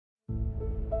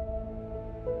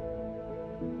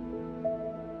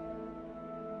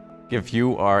If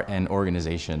you are an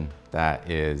organization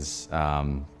that is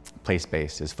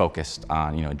place-based, is focused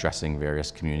on addressing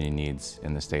various community needs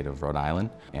in the state of Rhode Island,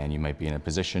 and you might be in a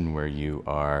position where you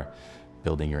are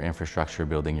building your infrastructure,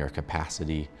 building your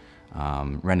capacity,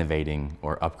 renovating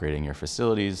or upgrading your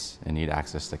facilities, and need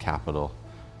access to capital,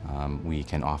 we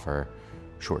can offer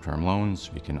short-term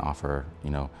loans. We can offer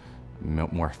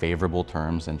more favorable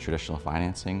terms than traditional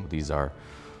financing. These are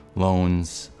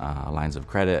loans, lines of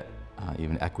credit,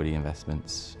 even equity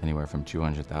investments, anywhere from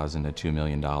 $200,000 to $2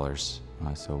 million.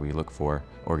 So we look for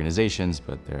organizations,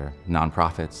 but they're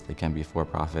nonprofits, they can be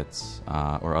for-profits,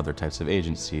 or other types of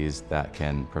agencies that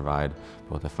can provide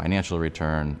both a financial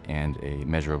return and a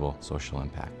measurable social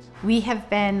impact. We have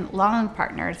been long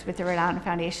partners with the Rhode Island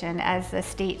Foundation as the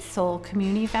state's sole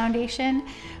community foundation.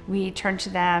 We turn to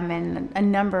them in a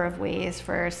number of ways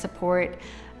for support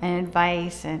and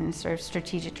advice and sort of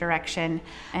strategic direction.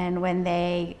 And when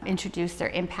they introduced their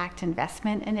impact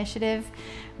investment initiative,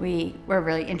 we were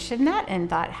really interested in that and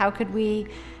thought, how could we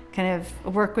kind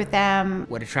of work with them?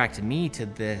 What attracted me to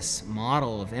this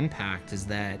model of impact is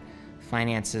that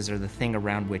finances are the thing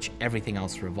around which everything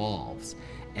else revolves.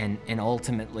 And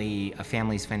ultimately, a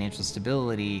family's financial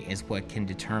stability is what can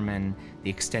determine the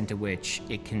extent to which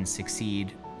it can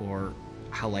succeed or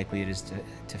how likely it is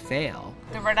to fail.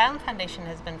 The Rhode Island Foundation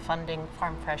has been funding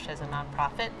Farm Fresh as a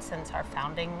nonprofit since our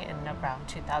founding in around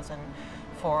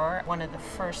 2004. One of the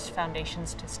first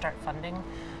foundations to start funding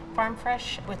Farm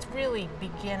Fresh, with really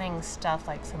beginning stuff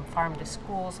like some farm to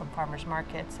school, some farmers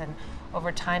markets, and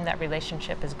over time that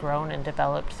relationship has grown and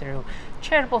developed through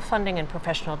charitable funding and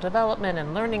professional development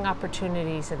and learning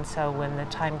opportunities. And so when the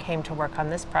time came to work on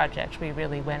this project, we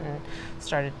really went and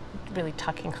started really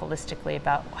talking holistically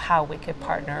about how we could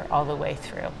partner all the way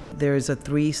through. There's a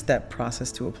 3-step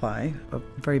process to apply, a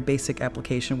very basic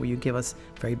application where you give us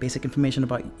very basic information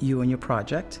about you and your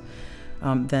project.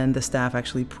 Then the staff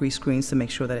actually pre-screens to make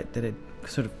sure that it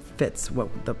sort of fits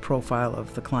what the profile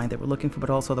of the client that we're looking for, but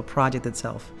also the project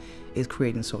itself is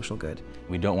creating social good.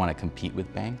 We don't want to compete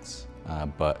with banks,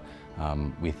 but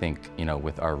we think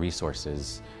with our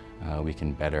resources we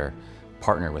can better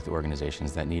partner with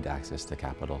organizations that need access to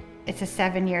capital. It's a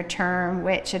 7-year term,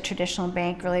 which a traditional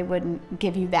bank really wouldn't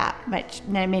give you that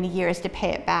many years to pay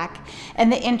it back.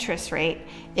 And the interest rate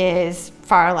is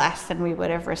far less than we would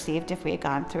have received if we had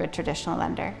gone through a traditional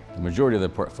lender. The majority of the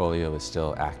portfolio is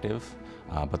still active,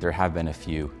 but there have been a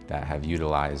few that have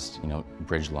utilized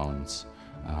bridge loans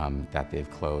that they've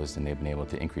closed, and they've been able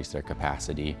to increase their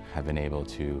capacity, have been able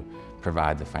to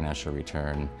provide the financial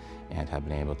return, and have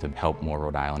been able to help more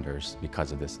Rhode Islanders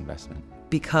because of this investment.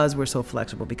 Because we're so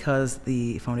flexible, because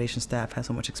the foundation staff has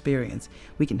so much experience,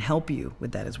 we can help you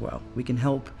with that as well. We can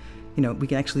help, we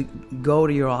can actually go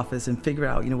to your office and figure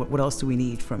out, what else do we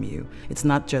need from you. It's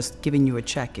not just giving you a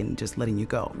check and just letting you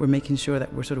go. We're making sure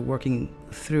that we're sort of working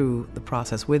through the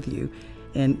process with you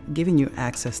and giving you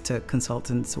access to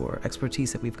consultants or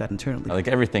expertise that we've got internally. Like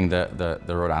everything the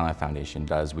Rhode Island Foundation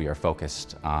does, we are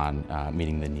focused on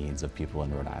meeting the needs of people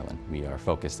in Rhode Island. We are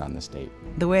focused on the state.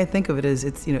 The way I think of it is,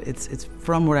 it's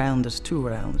from Rhode Islanders to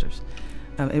Rhode Islanders.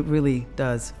 It really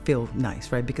does feel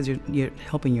nice, right? Because you're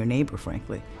helping your neighbor,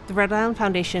 frankly. The Rhode Island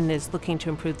Foundation is looking to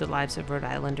improve the lives of Rhode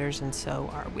Islanders, and so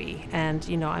are we. And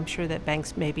I'm sure that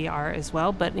banks maybe are as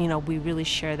well, but we really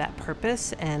share that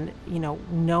purpose, and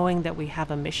knowing that we have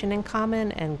a mission in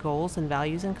common and goals and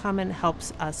values in common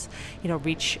helps us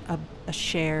reach a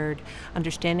shared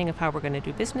understanding of how we're going to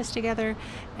do business together,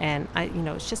 and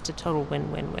it's just a total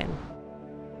win-win-win.